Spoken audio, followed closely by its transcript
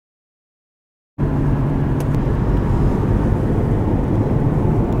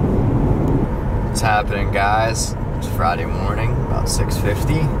What's happening, guys? It's Friday morning, about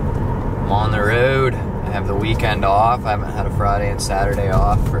 6:50. I'm on the road. I have the weekend off. I haven't had a Friday and Saturday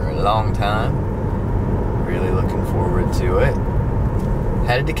off for a long time. Really looking forward to it.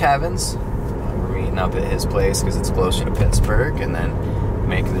 Headed to Kevin's. We're meeting up at his place because it's closer to Pittsburgh, and then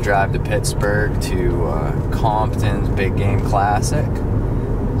making the drive to Pittsburgh to Compton's Big Game Classic.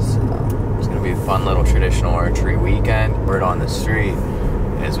 So it's gonna be a fun little traditional archery weekend. Word on the street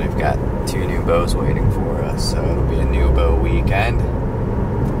is we've got 2 new bows waiting for us, so it'll be a new bow weekend,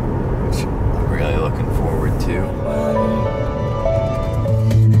 which I'm really looking forward to.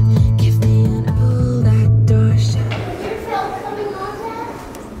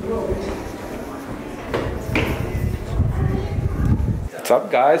 What's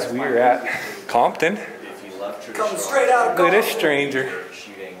up, guys? We are at Compton. Coming straight out of Look at this stranger.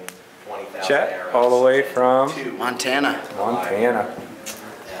 Chet, all the way from Montana.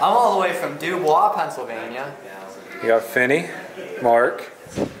 I'm all the way from Dubois, Pennsylvania. You got Finney, Mark,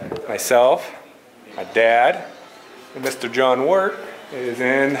 myself, my dad, and Mr. John Wirt is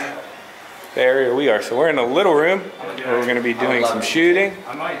in the area we are. So we're in a little room where we're going to be doing some shooting,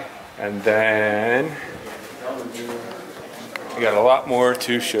 and then we got a lot more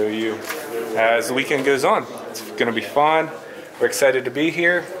to show you as the weekend goes on. It's going to be fun. We're excited to be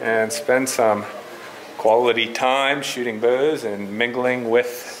here and spend some quality time shooting bows and mingling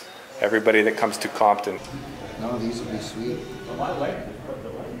with everybody that comes to Compton. No, these will be sweet.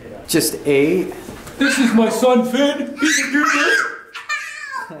 Just 8. This is my son Finn. He can do this.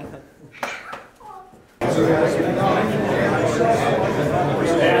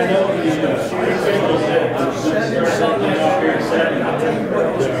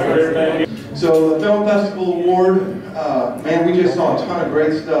 So the Film Festival Award, man, we just saw a ton of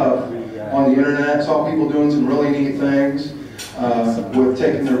great stuff on the internet. Saw people doing some really neat things with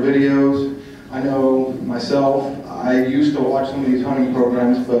taking their videos. I know myself, I used to watch some of these hunting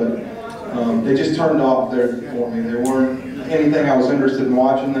programs, but they just turned off there for me. They weren't anything I was interested in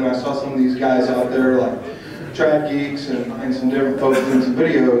watching. Then I saw some of these guys out there like Trad Geeks and some different folks doing some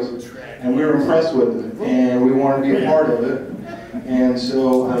videos, and we were impressed with it, and we wanted to be a part of it. And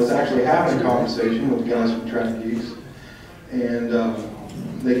so I was actually having a conversation with the guys from Trad Geeks, and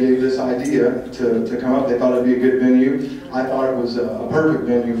they gave this idea to come up. They thought it'd be a good venue. I thought it was a perfect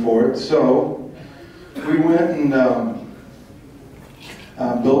venue for it. So we went and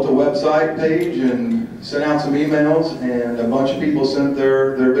built a website page and sent out some emails, and a bunch of people sent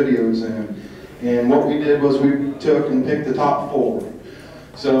their videos in. And what we did was we took and picked the top 4.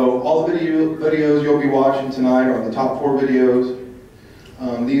 So all the videos you'll be watching tonight are the top 4 videos.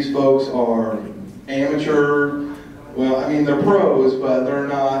 These folks are amateur. Well, I mean, they're pros, but they're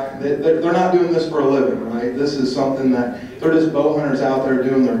not doing this for a living, right? This is something that they're just bow hunters out there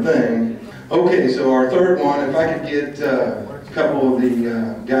doing their thing. Okay, so our third one, if I could get a couple of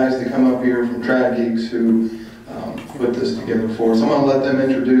the guys to come up here from Trad Geeks who put this together for us. I'm going to let them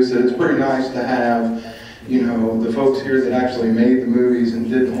introduce it. It's pretty nice to have, you know, the folks here that actually made the movies and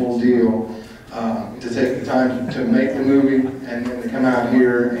did the whole deal to take the time to make the movie and then to come out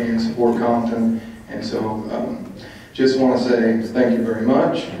here and support Compton. And so just want to say thank you very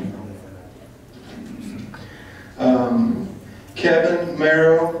much. Kevin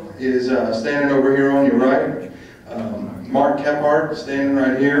Merrow is standing over here on your right. Mark Kephart standing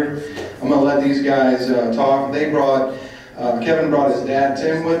right here. I'm going to let these guys talk. They brought, Kevin brought his dad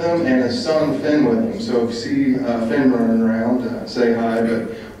Tim with him and his son Finn with him. So if you see Finn running around, say hi. But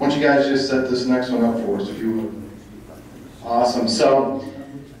why don't you guys just set this next one up for us, if you would. Awesome. So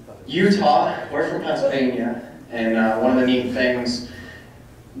Utah, we're from Pennsylvania, and one of the neat things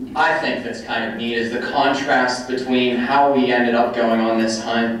I think that's kind of neat is the contrast between how we ended up going on this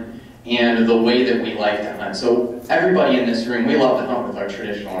hunt and the way that we like to hunt. So everybody in this room, we love to hunt with our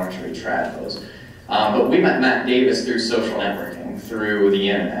traditional archery trad bows. But we met Matt Davis through social networking, through the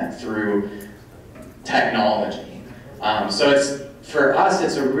internet, through technology. So for us,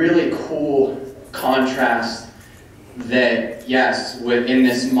 it's a really cool contrast that, yes, in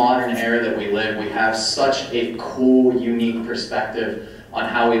this modern era that we live, we have such a cool, unique perspective on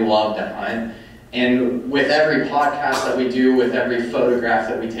how we love to hunt. And with every podcast that we do, with every photograph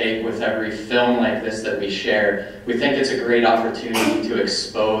that we take, with every film like this that we share, we think it's a great opportunity to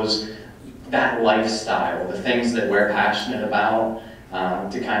expose that lifestyle, the things that we're passionate about,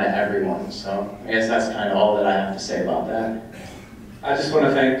 to kind of everyone. So I guess that's kind of all that I have to say about that. I just want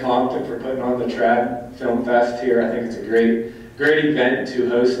to thank Compton for putting on the Trad Film Fest here. I think it's a great event to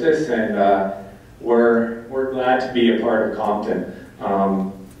host this, and we're glad to be a part of Compton.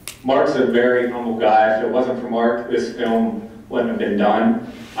 Mark's a very humble guy. If it wasn't for Mark, this film wouldn't have been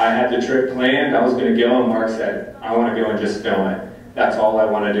done. I had the trip planned, I was going to go, and Mark said, I want to go and just film it. That's all I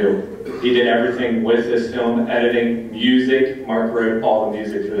want to do. He did everything with this film, editing, music. Mark wrote all the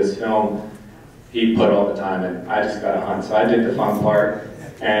music for this film. He put all the time in. I just got to hunt. So I did the fun part,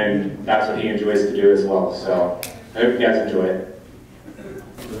 and that's what he enjoys to do as well. So I hope you guys enjoy it.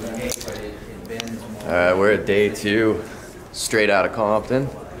 Alright, we're at day 2, straight out of Compton.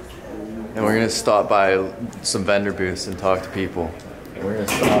 And we're going to stop by some vendor booths and talk to people. And we're going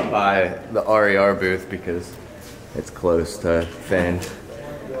to stop by the RER booth because it's close to Finn.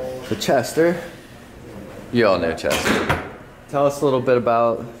 So Chester, you all know Chester. Tell us a little bit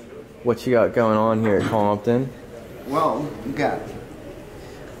about what you got going on here at Compton. Well, we got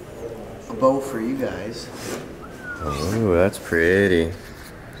a bow for you guys. Oh, that's pretty.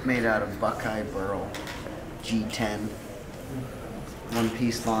 Made out of Buckeye Burl G10.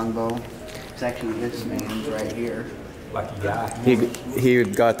 One-piece longbow. It's actually this man's right here. Lucky guy. He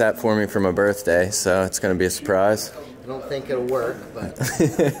got that for me for my birthday, so it's going to be a surprise. I don't think it'll work, but...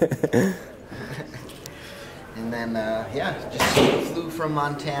 And then, yeah, just flew from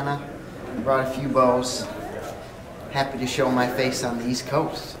Montana. Brought a few bows. Happy to show my face on the East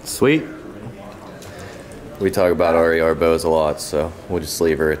Coast. Sweet. We talk about RER bows a lot, so we'll just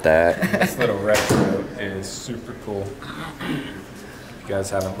leave her at that. This little retro is super cool. If you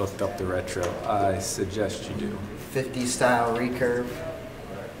guys haven't looked up the retro, I suggest you do. 50 style recurve.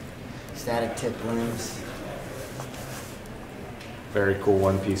 Static tip limbs. Very cool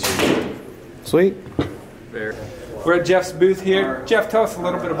one-piece retro. Sweet. We're at Jeff's booth here. Jeff, tell us a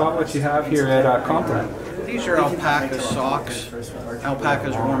little bit about what you have here at Compton. These are alpaca socks. Alpaca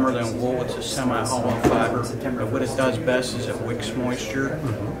is warmer than wool. It's a semi-hollow fiber. But what it does best is it wicks moisture.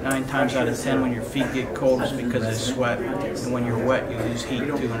 9 times out of 10 when your feet get cold it's because they sweat. And when you're wet you lose heat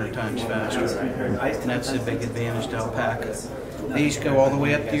 200 times faster. And that's the big advantage to alpaca. These go all the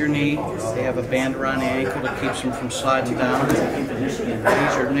way up to your knee. They have a band around the ankle that keeps them from sliding down. These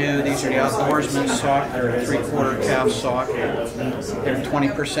are new. These are the outdoorsman's sock. They're a 3/4 calf sock. They're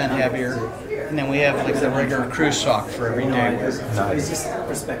 20% heavier. And then we have like the regular crew sock for everyday wear. Nice.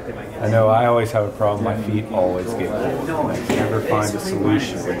 I know I always have a problem. My feet always get cold. Never find a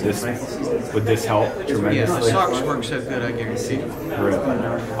solution. Would this help tremendously? Yeah, the socks work so good, I guarantee you. Really?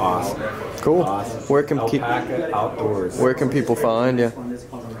 Awesome. Cool. Awesome. Where can Outdoors. Where can people find you?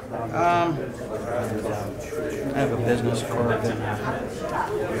 I have a business card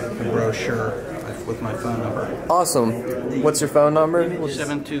and a brochure with my phone number. Awesome. What's your phone number?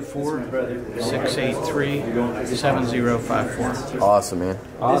 724-683-7054. Awesome, man.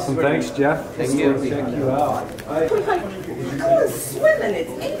 Awesome. Thanks, Jeff. Thank you. We'll check you out. I was swimming,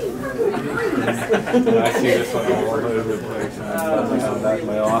 it's 85 degrees. I see this one all over the place. I'm back in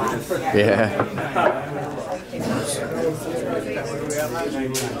my office. Yeah.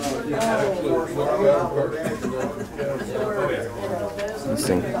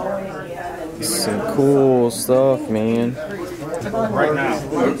 Some cool stuff, man. Right now.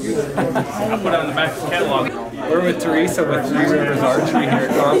 I'll put it on the back of the catalog. We're with Teresa with Three Rivers Archery here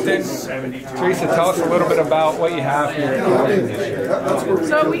at Compton. Teresa, tell us a little bit about what you have here at Compton this year.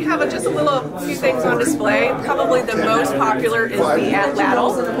 So we have just a few things on display. Probably the most popular is the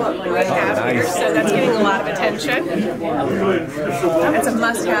atlatl we have here, so that's getting a lot of attention. It's a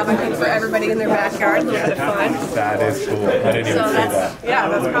must-have, I think, for everybody in their backyard. A little bit of fun. That is cool. I didn't even see that. Yeah,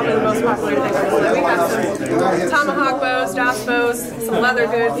 that's probably the most popular thing on display. We have some tomahawk bows, DOS bows, some leather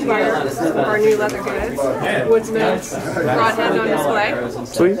goods here, some of our new leather goods, woodsman, broadhead on display.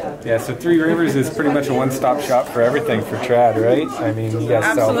 Sweet. Yeah, so Three Rivers is pretty much a one-stop shop for everything for trad, right? I mean, you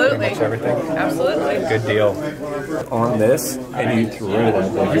guys sell pretty much everything. Absolutely. Good deal. On this, and you throw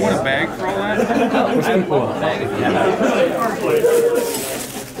that thing. You want a bag for all that?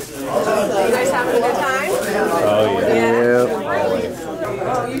 You guys having a good time? Oh, yeah.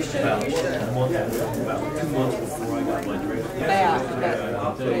 Oh, you should. Yeah.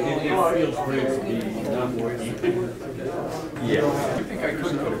 I think I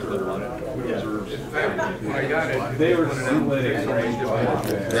could put a clip on it. I got it. They were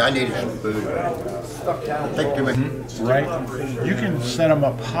Yeah, I needed some food. Thank you, man. Right? You can set them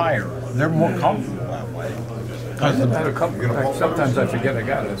up higher. They're more comfortable that way. Sometimes I forget I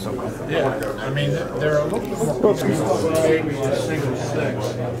got it. So Yeah, I mean, they're a little bit more comfortable than maybe a single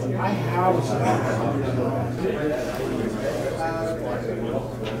six. I have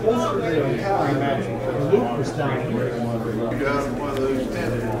Luke was down here. You got one of those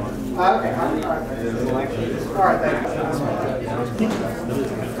 10 ones. Okay. All right, thank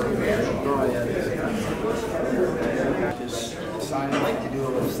I like to do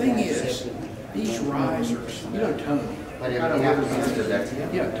it. The thing is, these risers, you know Tony, So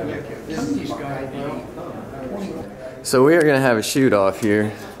we are gonna have a shoot off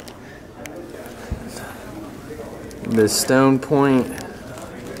here. The Stone Point,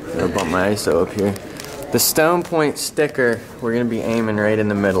 I'll bump my ISO up here. The Stone Point sticker, we're gonna be aiming right in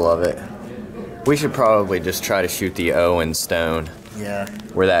the middle of it. We should probably just try to shoot the O in stone. Yeah.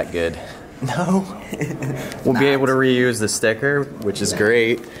 We're that good. No. We'll be able to reuse the sticker, which is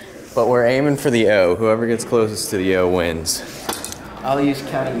great, but we're aiming for the O. Whoever gets closest to the O wins. I'll use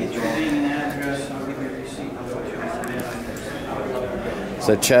counting as well.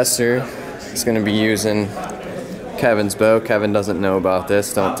 So Chester is going to be using Kevin's bow. Kevin doesn't know about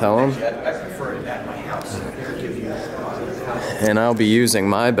this, don't tell him. And I'll be using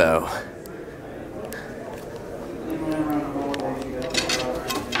my bow.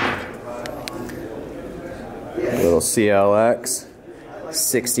 Little CLX,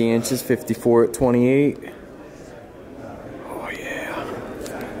 60 inches, 54 at 28. Oh yeah.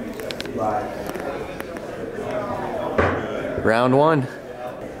 Round one.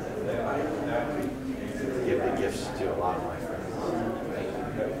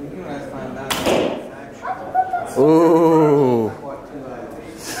 Ooh.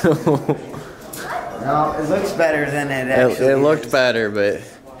 No, it looks better than it actually It looked is. better, but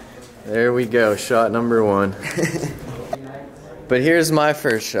there we go. Shot number one. But here's my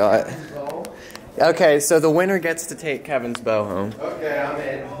first shot. Okay, so the winner gets to take Kevin's bow home. Okay, I'm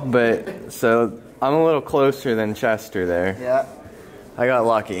in. But, so, I'm a little closer than Chester there. Yeah. I got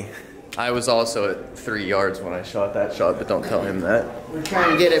lucky. I was also at 3 yards when I shot that shot, but don't tell him that. We're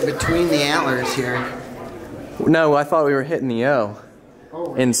trying to get it between the antlers here. No, I thought we were hitting the O.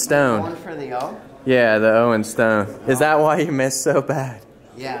 Oh, in stone. One for the O? Yeah, the O in stone. Is that why you missed so bad?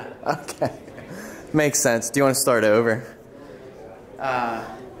 Yeah. Okay. Makes sense. Do you want to start over? I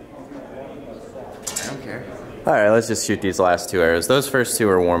don't care. Alright, let's just shoot these last two arrows. Those first two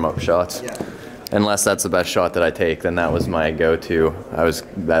are warm-up shots. Yeah. Unless that's the best shot that I take, then that was my go-to.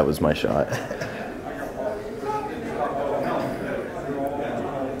 That was my shot.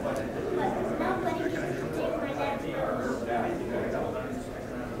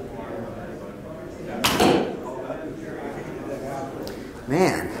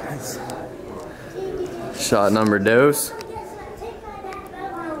 Man. Shot number dose.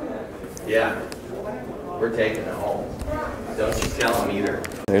 Yeah. We're taking it home. Don't you tell them either.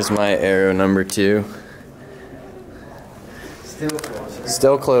 There's my arrow number 2. Still closer.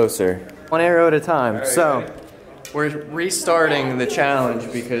 Still closer. One arrow at a time. So, we're restarting the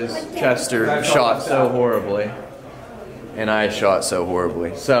challenge because Chester shot so horribly. And I shot so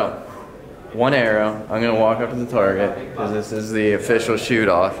horribly. So, one arrow. I'm going to walk up to the target because this is the official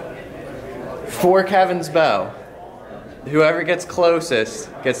shoot-off. For Kevin's bow. Whoever gets closest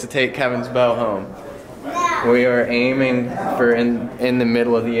gets to take Kevin's bow home. We are aiming for in the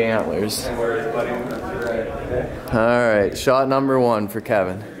middle of the antlers. Alright, shot number 1 for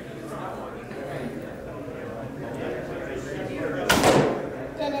Kevin.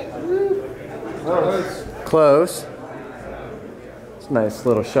 Close. It's a nice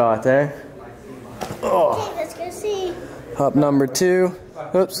little shot there. Oh. Okay, let's go see. Up number 2.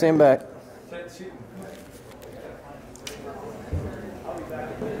 Oops, stand back.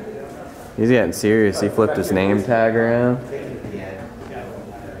 He's getting serious. He flipped his name tag around.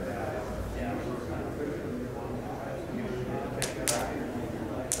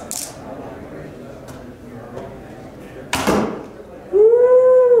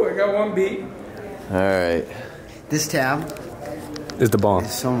 Woo! I got one beat. All right. This tab Is the bomb.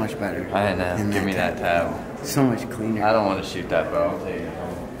 is so much better. I know. than Give me that tab. So much cleaner. I don't want to shoot that bow. I'll tell you.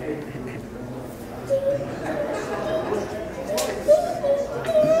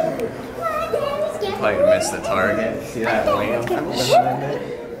 If I could miss the target. See that lamp?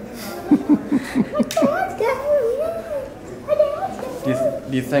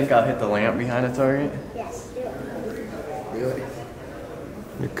 Do you think I'll hit the lamp behind the target? Yes. Really?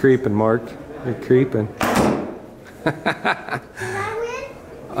 You're creeping, Mark. You're creeping. Did I win?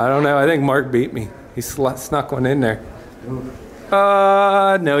 I don't know. I think Mark beat me. He snuck one in there.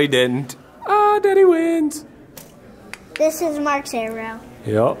 No, he didn't. Daddy wins. This is Mark's arrow.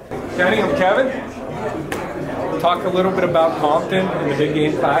 Yep. Kenny, I'm Kevin. Talk a little bit about Compton and the Big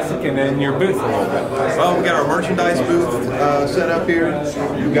Game Classic and then your booth a little bit. Well, we got our merchandise booth set up here.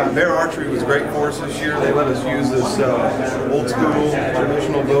 We've got Bear Archery was great for us this year. They let us use this old school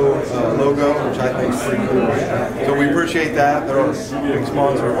traditional bow logo, which I think is pretty cool. So we appreciate that. They're a big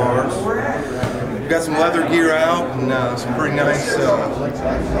sponsor of ours. We've got some leather gear out and some pretty nice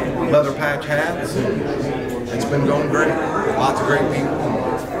leather patch hats. It's been going great. Lots of great people.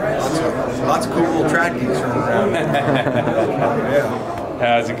 lots of cool little track geeks running around.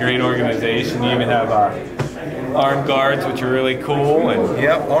 Yeah, it's a great organization. You even have armed guards, which are really cool, and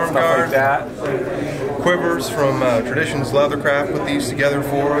yep, armed guards, like that. Quivers from Traditions Leathercraft put these together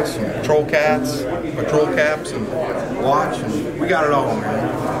for us. And patrol caps, and watch, and we got it all,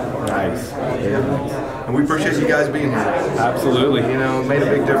 man. Nice. Yeah. And we appreciate you guys being here. Absolutely. You know, it made a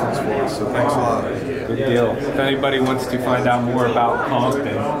big difference for us, so thanks a lot. Good deal. If anybody wants to find out more about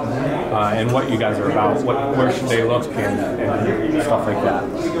Compton and what you guys are about, where should they look and stuff like that?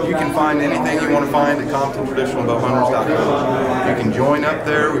 You can find anything you want to find at ComptonTradtionalBowhunters.com. You can join up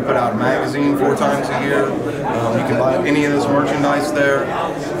there. We put out a magazine 4 times a year. You can buy any of this merchandise there.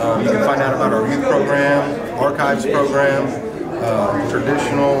 You can find out about our youth program, archives program,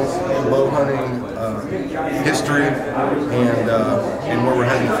 traditional bow hunting history, and where we're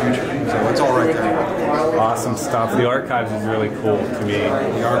heading in the future. So it's all right there. Awesome stuff. The archives is really cool to me.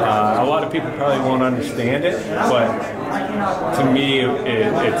 A lot of people probably won't understand it, but to me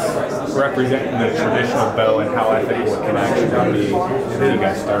it's representing the traditional bow and how ethical it can actually be. You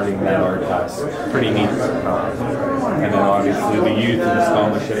guys starting that archives. Pretty neat. And then obviously the youth and the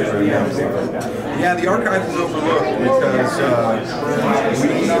scholarships and stuff like that. Yeah, the archives is overlooked because we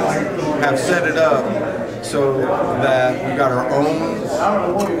have set it up so that we've got our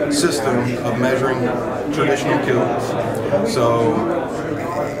own system of measuring traditional kills. So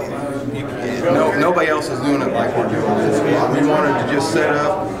nobody else is doing it like we're doing it. We wanted to just set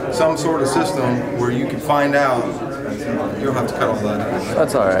up some sort of system where you can find out. You don't have to cut all that out.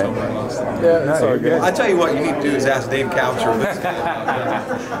 That's all right. Yeah, that's all good. I tell you what, you need to do is ask Dave Coucher this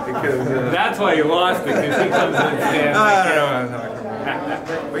because that's why you lost, because he comes in and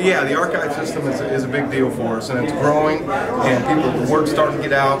but yeah, the archive system is a big deal for us, and it's growing, and the word's starting to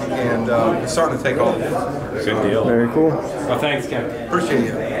get out, and it's starting to take off. Good deal. Very cool. Well, thanks, Ken. Appreciate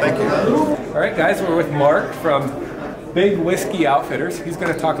you. Thank you. All right, guys, we're with Mark from Big Whiskey Outfitters. He's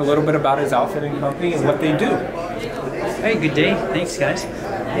going to talk a little bit about his outfitting company and what they do. Hey, good day. Thanks, guys.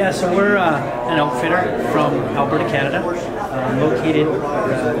 Yeah, so we're an outfitter from Alberta, Canada, located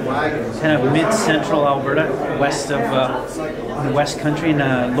kind of mid-central Alberta, west of in the West Country in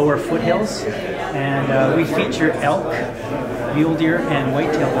the lower foothills, and we feature elk, mule deer, and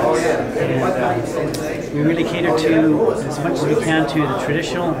whitetail elk. And we really cater to, as much as we can, to the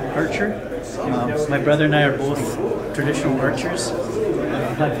traditional archer. My brother and I are both traditional archers.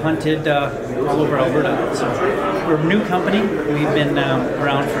 I've hunted all over Alberta. So we're a new company. We've been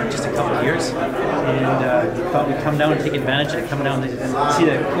around for just a couple of years, and thought we'd come down and take advantage of it, come down and see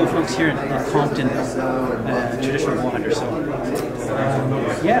the cool folks here in Compton, traditional bowhunter. So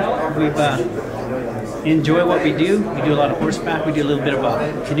yeah, we've enjoy what we do. We do a lot of horseback. We do a little bit of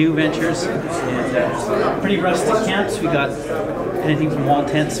canoe ventures, and pretty rustic camps. We got anything from wall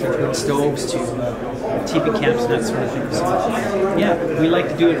tents with wood stoves to teepee camps and that sort of thing. So yeah, we like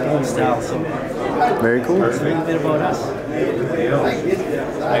to do it old style. So very cool. That's a little bit about us.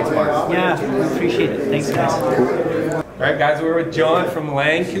 Thanks, Mark. Yeah, we appreciate it. Thanks, guys. All right, guys, we're with John from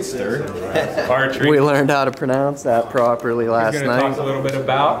Lancaster Archery. We learned how to pronounce that properly last He's night. going to talk a little bit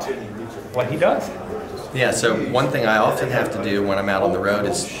about what he does. Yeah, so one thing I often have to do when I'm out on the road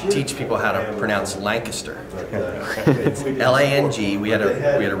is teach people how to pronounce Lancaster. It's L-A-N-G. We had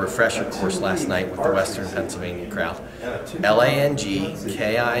a refresher course last night with the Western Pennsylvania crowd.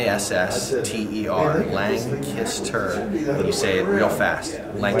 L-A-N-G-K-I-S-S-T-E-R. Lancaster. And you say it real fast.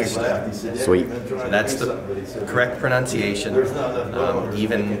 Lancaster. Sweet. So that's the correct pronunciation.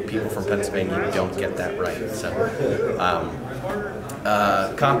 Even people from Pennsylvania don't get that right. So,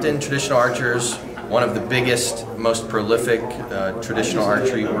 Compton Traditional Archers, one of the biggest, most prolific traditional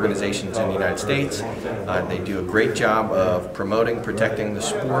archery organizations in the United States. They do a great job of promoting, protecting the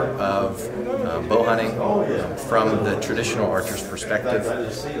sport of bow hunting from the traditional archer's perspective.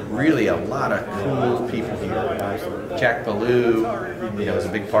 Really a lot of cool people here. Jack Ballou, is a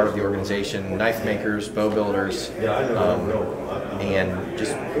big part of the organization. Knife makers, bow builders, and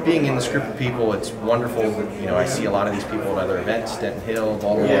just being in this group of people, it's wonderful. I see a lot of these people at other events, Denton Hill,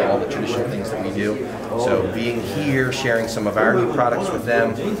 all the traditional things that we do. So being here, sharing some of our new products with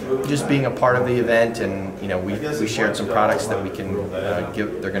them, just being a part of the event, and we shared some products that we can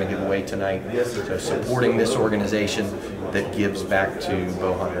they're going to give away tonight. So supporting this organization that gives back to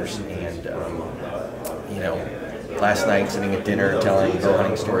bow hunters, and last night sitting at dinner telling bow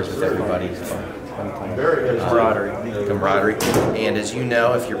hunting stories with everybody. Camaraderie. And as you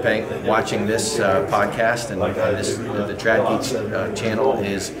know, if you're watching this podcast and the Trad Geeks channel,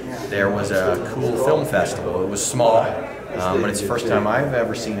 there was a cool film festival. It was small, but it's the first time I've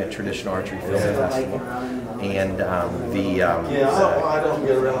ever seen a traditional archery film festival. and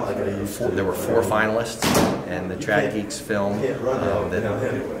there were 4 finalists, and the Track Geeks film that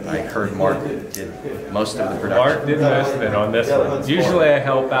I heard Mark did most of the production. Mark did most of it on this one. Usually I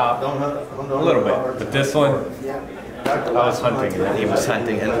help out a little bit, but this one, I was hunting. He was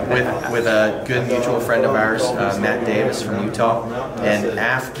hunting, and with a good mutual friend of ours, Matt Davis from Utah. And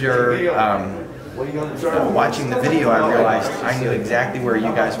after watching the video, I realized I knew exactly where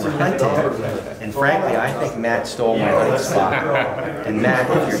you guys were hunting. And frankly, I think Matt stole my hunting spot. And Matt,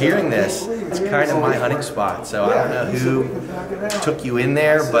 if you're hearing this, it's kind of my hunting spot. So I don't know who took you in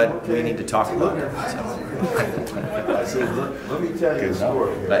there, but we need to talk about it.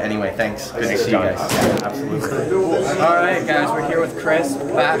 But anyway, thanks. Good to see you guys. Absolutely. All right, guys, we're here with Chris,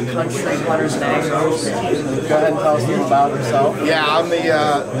 Backcountry Hunters and Anglers. Go ahead and tell us a little about yourself. Yeah, I'm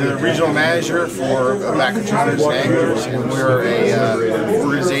the regional manager for Backcountry Hunters and Anglers, and we're a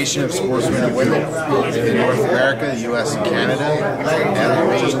organization of sportsmen and women in North America, the U.S. and Canada. And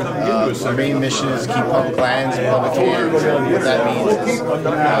our main mission is to keep public lands in public hands. What that means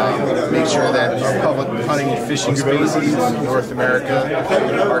is make sure that our public hunting and fishing spaces in North America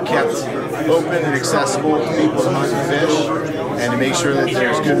are kept open and accessible to people to hunt and fish, and to make sure that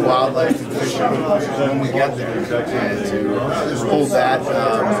there's good wildlife and fishing when we get there, and to hold that,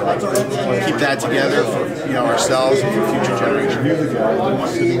 keep that together for ourselves and for future generations.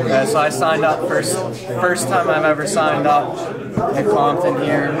 Yeah, so I signed up first time I've ever signed up at Compton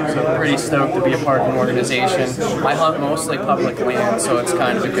here, so I'm pretty stoked to be a part of an organization. I hunt mostly public land, so it's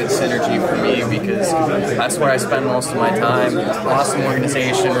kind of a good synergy for me because that's where I spend most of my time. Awesome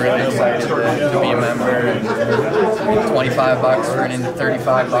organization, really excited to be a member. And $25 for an into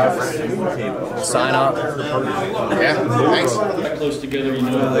 $35. Sign up. Yeah, thanks. Close together,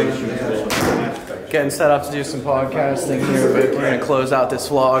 Getting set up to do some podcasting here, but we're going to close out this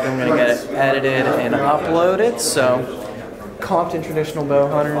vlog. I'm going to get it edited and uploaded. So, Compton Traditional Bow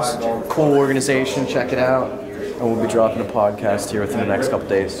Hunters, cool organization, check it out. And we'll be dropping a podcast here within the next couple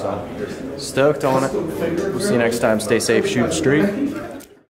days. So, stoked on it. We'll see you next time. Stay safe, shoot straight.